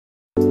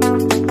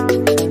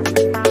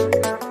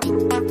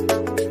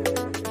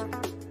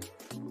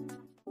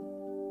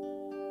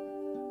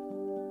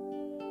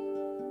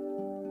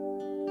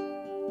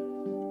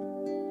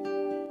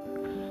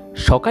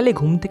সকালে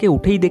ঘুম থেকে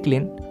উঠেই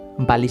দেখলেন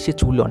বালিশে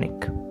চুল অনেক,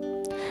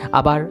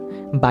 আবার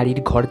বাড়ির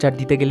ঘর ঝাড়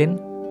দিতে গেলেন,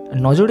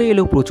 নজরে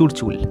এলো প্রচুর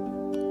চুল।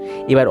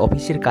 এবার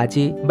অফিসের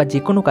কাজে বা যে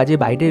কোনো কাজে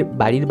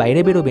বাড়ির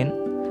বাইরে বেরোবেন,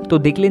 তো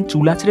দেখলেন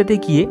চুল আঁচড়াতে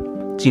গিয়ে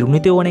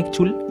চিরুনিতেও অনেক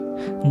চুল।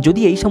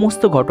 যদি এই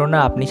সমস্ত ঘটনা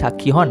আপনি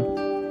সাক্ষী হন,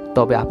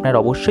 তবে আপনার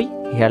অবশ্যই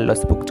হেয়ার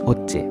লস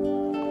হচ্ছে।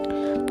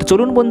 তো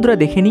চলুন বন্ধুরা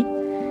দেখে নিই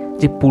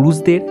যে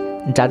পুরুষদের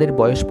যাদের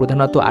বয়স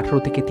প্রধানত 18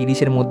 থেকে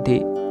 30-এর মধ্যে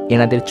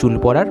এনাদের চুল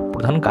পড়ার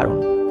প্রধান কারণ।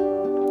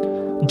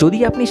 যদি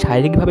আপনি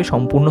শারীরিকভাবে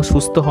সম্পূর্ণ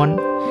সুস্থ হন,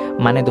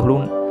 মানে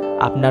ধরুন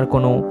আপনার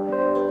কোনো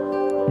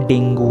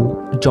ডেঙ্গু,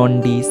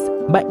 জন্ডিস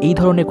বা এই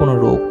ধরনের কোনো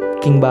রোগ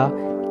কিংবা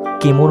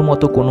কেমোর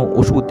মতো কোনো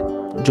ওষুধ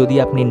যদি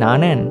আপনি না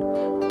নেন,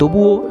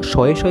 তবুও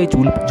শয়ে শয়ে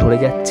চুল ঝরে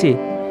যাচ্ছে,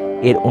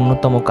 এর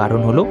অন্যতম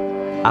কারণ হলো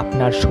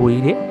আপনার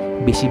শরীরে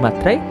বেশি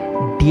মাত্রায়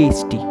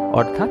ডিএইচটি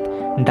অর্থাৎ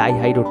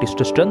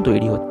ডাইহাইড্রোটেস্টোস্টেরন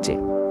তৈরি হচ্ছে।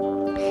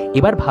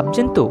 এবার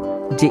ভাবছেন তো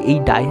যে এই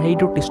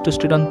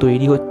ডাইহাইড্রোটেস্টোস্টেরন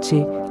তৈরি হচ্ছে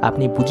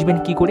আপনি বুঝবেন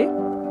কি করে?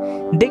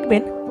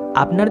 দেখবেন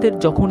আপনাদের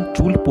যখন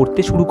চুল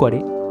পড়তে শুরু করে,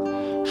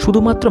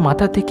 শুধুমাত্র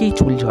মাথা থেকেই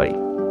চুল ঝরে,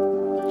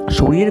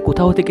 শরীরের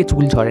কোথাও থেকে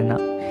চুল ঝরে না।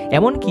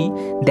 এমনকি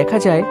দেখা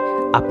যায়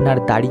আপনার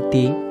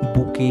দাড়িতে,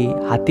 বুকে,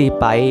 হাতে,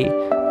 পায়ে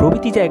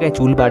প্রভৃতি জায়গায়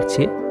চুল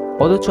বাড়ছে,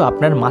 অথচ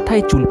আপনার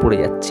মাথায় চুল পড়ে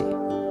যাচ্ছে।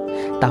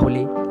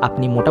 তাহলে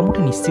আপনি মোটামুটি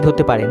নিশ্চিত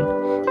হতে পারেন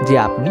যে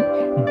আপনি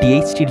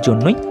ডিএইচটির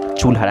জন্যই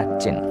চুল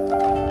হারাচ্ছেন।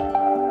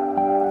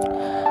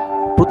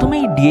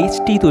 প্রথমেই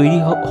ডিএইচটি তৈরি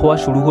হওয়া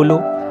শুরু হলো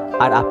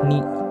আর আপনি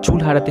চুল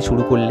হারাতে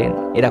শুরু করলেন,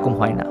 এরকম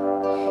হয় না।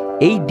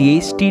 এই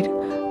ডিএইচটির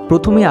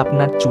প্রথমে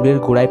আপনার চুলের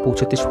গোড়ায়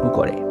পৌঁছতে শুরু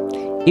করে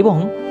এবং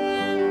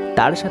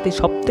তার সাথে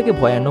সবথেকে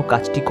ভয়ানক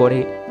কাজটি করে,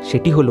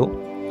 সেটি হলো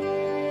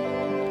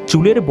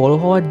চুলের বড়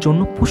হওয়ার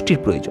জন্য পুষ্টির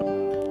প্রয়োজন।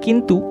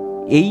 কিন্তু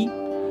এই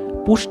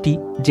পুষ্টি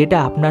যেটা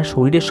আপনার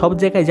শরীরের সব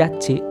জায়গায়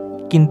যাচ্ছে,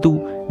 কিন্তু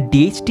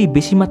ডিএইচটি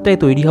বেশি মাত্রায়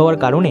তৈরি হওয়ার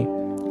কারণে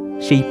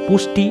সেই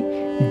পুষ্টি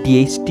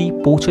ডিএইচটি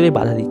পৌঁছতে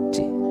বাধা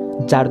দিচ্ছে,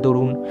 যার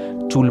দরুন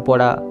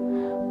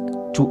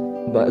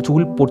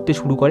চুল পড়তে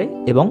শুরু করে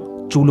এবং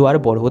চুলও আর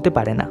বড় হতে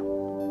পারে না।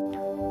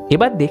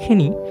 এবার দেখে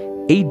নিই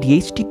এই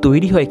ডিএইচটি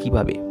তৈরি হয়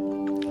কিভাবে।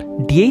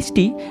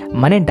 ডিএইচটি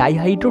মানে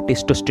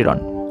ডাইহাইড্রোটেস্টোস্টেরন,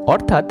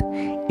 অর্থাৎ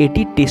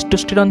এটি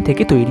টেস্টোস্টেরন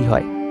থেকে তৈরি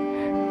হয়।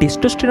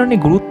 টেস্টোস্টেরনের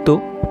গুরুত্ব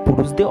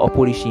পুরুষদের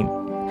অপরিসীম।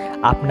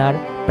 আপনার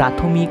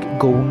প্রাথমিক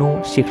গৌণ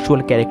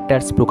সেক্সুয়াল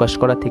ক্যারেক্টার্স প্রকাশ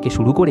করা থেকে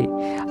শুরু করে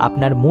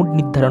আপনার মুড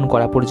নির্ধারণ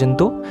করা পর্যন্ত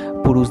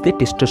পুরুষদের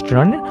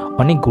টেস্টোস্টেরনের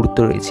অনেক গুরুত্ব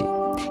রয়েছে।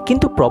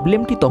 কিন্তু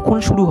প্রবলেমটি তখন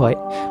শুরু হয়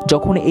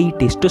যখন এই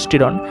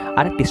টেস্টোস্টেরন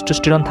আর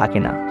টেস্টোস্টেরন থাকে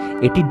না,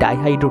 এটি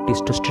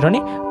ডাইহাইড্রোটেস্টোস্টেরনে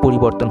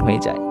পরিবর্তন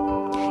হয়ে যায়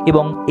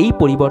এবং এই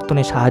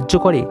পরিবর্তনে সাহায্য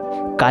করে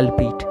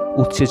কালপ্রিট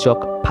উৎসেচক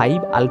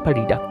 5 আলফা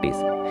রিডাকটেজ।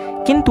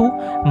 কিন্তু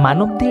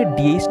মানবদেহের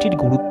ডিএইচটির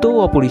গুরুত্বও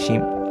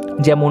অপরিসীম।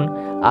 যেমন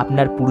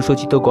আপনার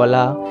পুরুষোচিত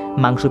গলা,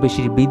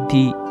 মাংসপেশির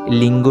বৃদ্ধি,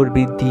 লিঙ্গর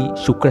বৃদ্ধি,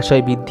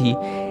 শুক্রাশয় বৃদ্ধি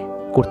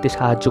করতে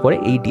সাহায্য করে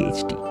এই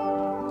ডিএইচটি।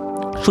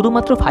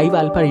 শুধুমাত্র 5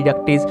 আলফা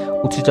রিডাকটেজ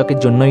উৎসেচকের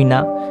জন্যই না,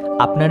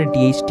 আপনার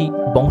ডিএইচটি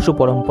বংশ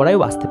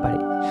পরম্পরায়ও আসতে পারে।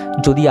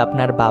 যদি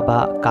আপনার বাবা,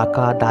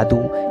 কাকা,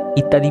 দাদু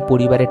ইত্যাদি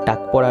পরিবারের টাক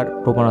পড়ার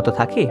প্রবণতা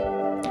থাকে,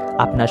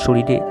 আপনার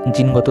শরীরে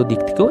জিনগত দিক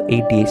থেকেও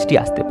এই ডিএইচটি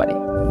আসতে পারে।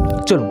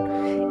 চলুন,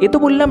 এ তো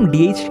বললাম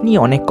ডিএইচটি নিয়ে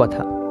অনেক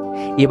কথা,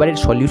 এবারের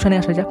সলিউশনে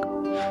আসা যাক।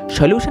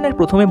 সলিউশনের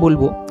প্রথমে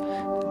বলবো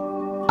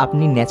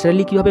আপনি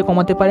ন্যাচারালি কীভাবে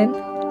কমাতে পারেন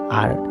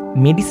আর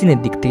মেডিসিনের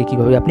দিক থেকে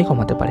কীভাবে আপনি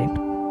কমাতে পারেন।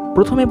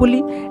 প্রথমে বলি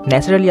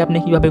ন্যাচারালি আপনি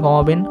কীভাবে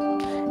কমাবেন।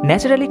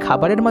 ন্যাচারালি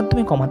খাবারের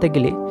মাধ্যমে কমাতে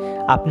গেলে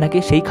আপনাকে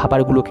সেই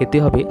খাবারগুলো খেতে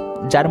হবে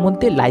যার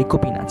মধ্যে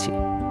লাইকোপিন আছে,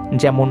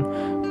 যেমন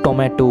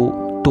টমেটো,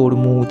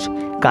 তরমুজ,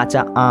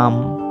 কাঁচা আম,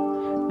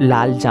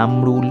 লাল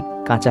জামরুল,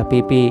 কাঁচা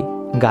পেঁপে,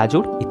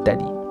 গাজর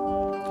ইত্যাদি।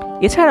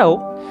 এছাড়াও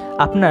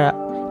আপনারা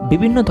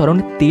বিভিন্ন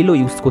ধরনের তেলও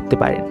ইউজ করতে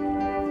পারেন।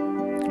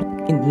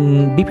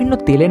 বিভিন্ন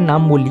তেলের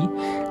নাম বলি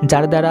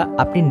যার দ্বারা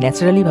আপনি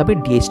ন্যাচারালিভাবে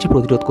ডিএইচটি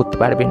প্রতিরোধ করতে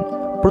পারবেন।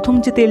 প্রথম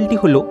যে তেলটি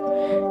হলো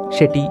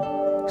সেটি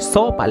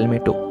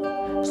পালমেটো।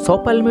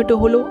 পালমেটো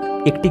হলো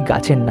একটি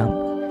গাছের নাম,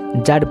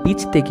 যার বীজ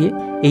থেকে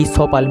এই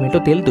পালমেটো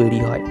তেল তৈরি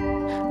হয়।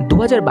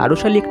 2012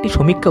 সালে একটি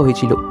সমীক্ষা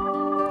হয়েছিল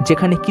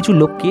যেখানে কিছু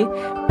লোককে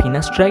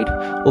ফিনাস্ট্রাইড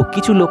ও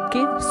কিছু লোককে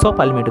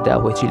পালমেটো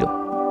দেওয়া হয়েছিল,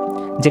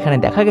 যেখানে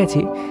দেখা গেছে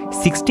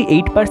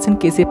 68%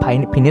 কেসে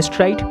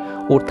ফিনাস্ট্রাইড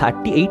ও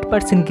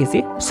 38% কেসে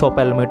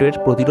পালমেটোর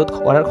প্রতিরোধ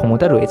করার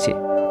ক্ষমতা রয়েছে।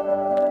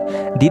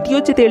 দ্বিতীয়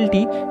যে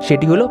তেলটি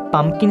সেটি হলো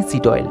pumpkin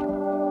seed oil.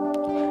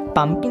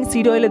 Pumpkin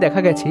seed অয়েলে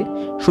দেখা গেছে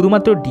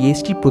শুধুমাত্র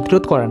ডিএইচটি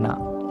প্রতিরোধ করা না,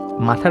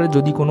 মাথার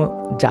যদি কোনো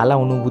জ্বালা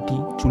অনুভূতি,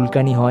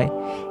 চুলকানি হয়,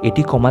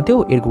 এটি কমাতেও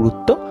এর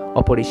গুরুত্ব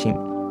অপরিসীম।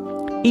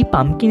 এই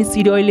পাম্পকিন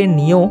সিড অয়েলের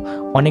নিয়েও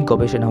অনেক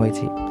গবেষণা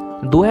হয়েছে।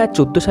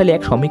 2014 সালে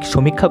এক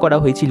সমীক্ষা করা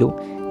হয়েছিল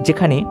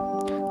যেখানে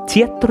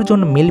 76 জন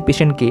মেল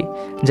পেশেন্টকে,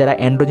 যারা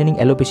অ্যান্ড্রোজেনিক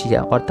অ্যালোপেসিয়া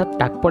অর্থাৎ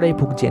টাকপড়ায়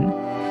ভুগছেন,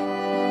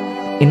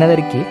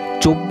 এনাদেরকে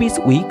 24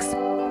 উইকস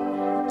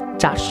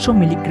 400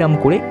 মিলিগ্রাম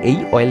করে এই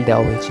অয়েল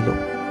দেওয়া হয়েছিল,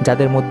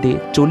 যাদের মধ্যে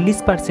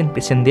 40%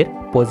 পেশেন্টদের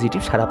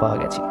পজিটিভ সাড়া পাওয়া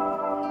গেছে।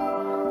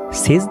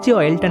 শেষ যে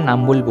অয়েলটার নাম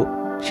বলবো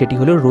সেটি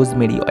হলো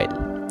রোজমেরি অয়েল।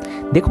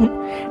 দেখুন,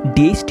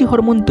 ডিএইচটি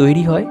হরমোন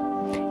তৈরি হয়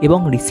এবং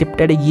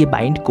রিসেপ্টারে গিয়ে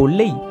বাইন্ড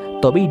করলেই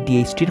তবেই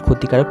ডিএইচটির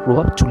ক্ষতিকারক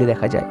প্রভাব চুলে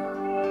দেখা যায়।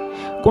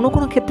 কোনো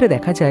কোনো ক্ষেত্রে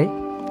দেখা যায়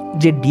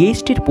যে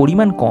ডিএইচটির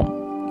পরিমাণ কম,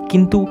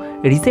 কিন্তু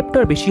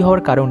রিসেপ্টর বেশি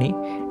হওয়ার কারণে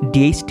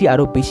ডিএইচটি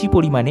আরও বেশি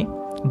পরিমাণে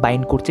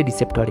বাইন্ড করছে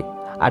রিসেপ্টরে,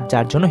 আর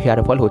যার জন্য হেয়ার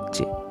ফল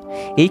হচ্ছে।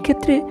 এই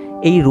ক্ষেত্রে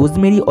এই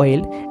রোজমেরি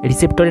অয়েল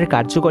রিসেপ্টরের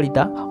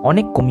কার্যকারিতা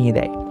অনেক কমিয়ে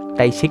দেয়।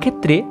 তাই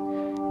সেক্ষেত্রে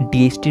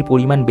ডিএইচটির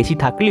পরিমাণ বেশি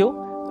থাকলেও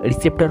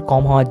রিসেপ্টর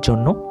কম হওয়ার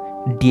জন্য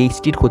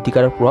ডিএইচটির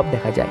ক্ষতিকারক প্রভাব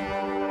দেখা যায়।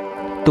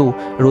 তো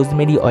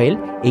রোজমেরি অয়েল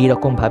এই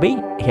রকমভাবেই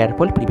হেয়ার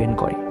ফল প্রিভেন্ট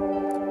করে।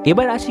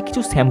 এবার আসি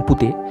কিছু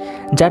শ্যাম্পুতে,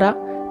 যারা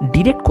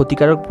ডিরেক্ট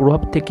ক্ষতিকারক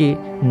প্রভাব থেকে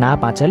না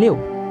বাঁচালেও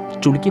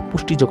চুলকে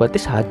পুষ্টি যোগাতে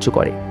সাহায্য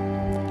করে।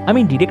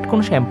 আমি ডিরেক্ট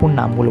কোনো শ্যাম্পুর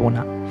নাম বলবো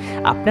না,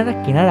 আপনারা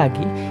কেনার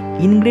আগে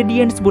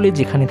ইনগ্রেডিয়েন্টস বলে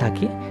যেখানে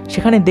থাকে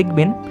সেখানে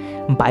দেখবেন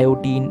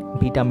বায়োটিন,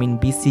 vitamin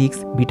B6,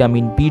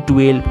 vitamin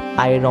B12,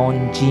 iron,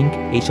 zinc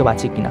এইসব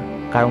আছে কিনা,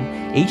 কারণ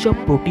এইসব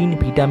প্রোটিন,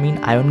 ভিটামিন,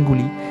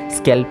 আয়রনগুলি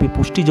স্ক্যাল্পে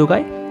পুষ্টি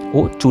যোগায় ও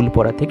চুল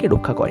পড়া থেকে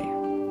রক্ষা করে।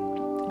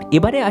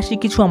 এবারে আসি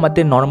কিছু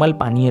আমাদের নর্মাল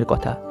পানীয়ের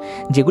কথা,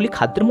 যেগুলি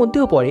খাদ্যের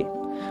মধ্যেও পড়ে।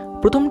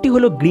 প্রথমটি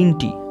হলো গ্রিন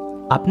টি।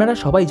 আপনারা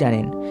সবাই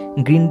জানেন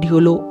গ্রিন টি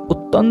হলো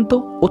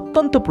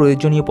অত্যন্ত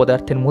প্রয়োজনীয়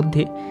পদার্থের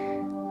মধ্যে,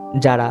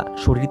 যারা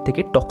শরীর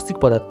থেকে টক্সিক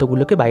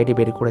পদার্থগুলোকে বাইরে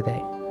বের করে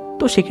দেয়।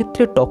 তো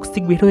সেক্ষেত্রে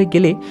টক্সিক বের হয়ে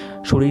গেলে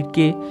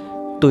শরীরকে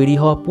তৈরি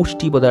হওয়া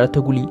পুষ্টি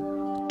পদার্থগুলি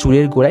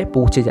চুলের গোড়ায়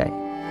পৌঁছে যায়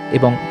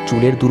এবং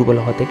চুলের দুর্বল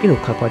হওয়া থেকে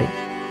রক্ষা করে।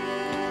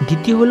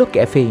 দ্বিতীয় হলো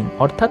ক্যাফেইন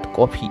অর্থাৎ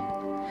কফি,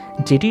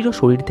 যেটিরও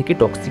শরীর থেকে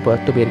টক্সিক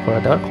পদার্থ বের করা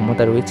দেওয়ার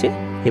ক্ষমতা রয়েছে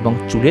এবং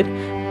চুলের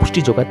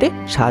পুষ্টি যোগাতে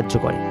সাহায্য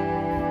করে।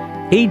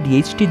 এই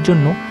ডিএইচটির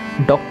জন্য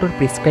ডক্টর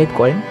প্রেসক্রাইব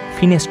করেন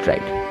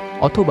ফিনেস্ট্রাইড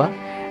অথবা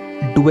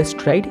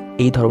ডুয়েস্ট্রাইড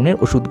এই ধরনের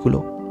ওষুধগুলো।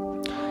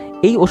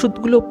 এই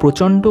ওষুধগুলো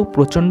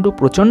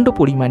প্রচণ্ড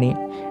পরিমাণে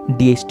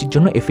ডিএইচটির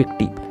জন্য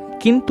এফেক্টিভ,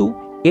 কিন্তু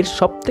এর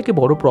সবথেকে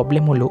বড়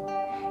প্রবলেম হলো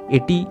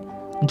এটি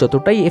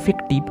যতটাই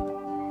এফেক্টিভ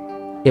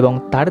এবং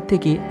তার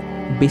থেকে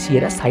বেশি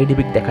এরা সাইড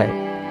এফেক্ট দেখায়।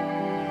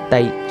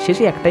 তাই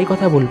শেষে একটাই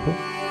কথা বলবো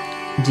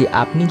যে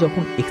আপনি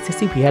যখন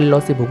এক্সেসিভ হেয়ার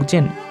লসে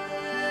ভুগছেন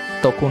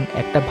তখন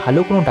একটা ভালো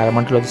কোনো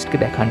ডার্মাটোলজিস্টকে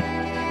দেখান,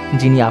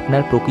 যিনি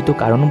আপনার প্রকৃত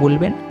কারণ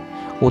বলবেন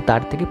ও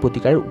তার থেকে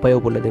প্রতিকারের উপায়ও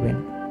বলে দেবেন।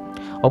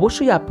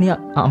 অবশ্যই আপনি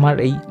আমার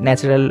এই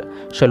ন্যাচারাল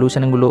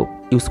সলিউশনগুলো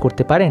ইউজ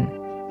করতে পারেন,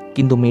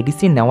 কিন্তু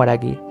মেডিসিন নেওয়ার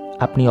আগে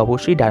আপনি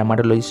অবশ্যই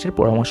ডার্মাটোলজিস্টের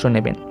পরামর্শ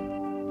নেবেন।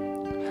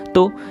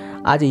 তো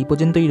আজ এই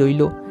পর্যন্তই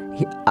রইল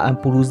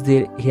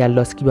পুরুষদের হেয়ার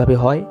লস কীভাবে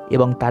হয়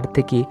এবং তার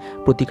থেকে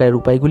প্রতিকারের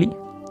উপায়গুলি।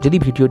 যদি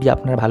ভিডিওটি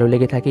আপনার ভালো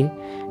লেগে থাকে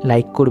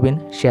লাইক করবেন,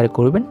 শেয়ার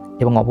করবেন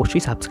এবং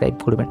অবশ্যই সাবস্ক্রাইব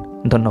করবেন।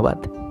 ধন্যবাদ।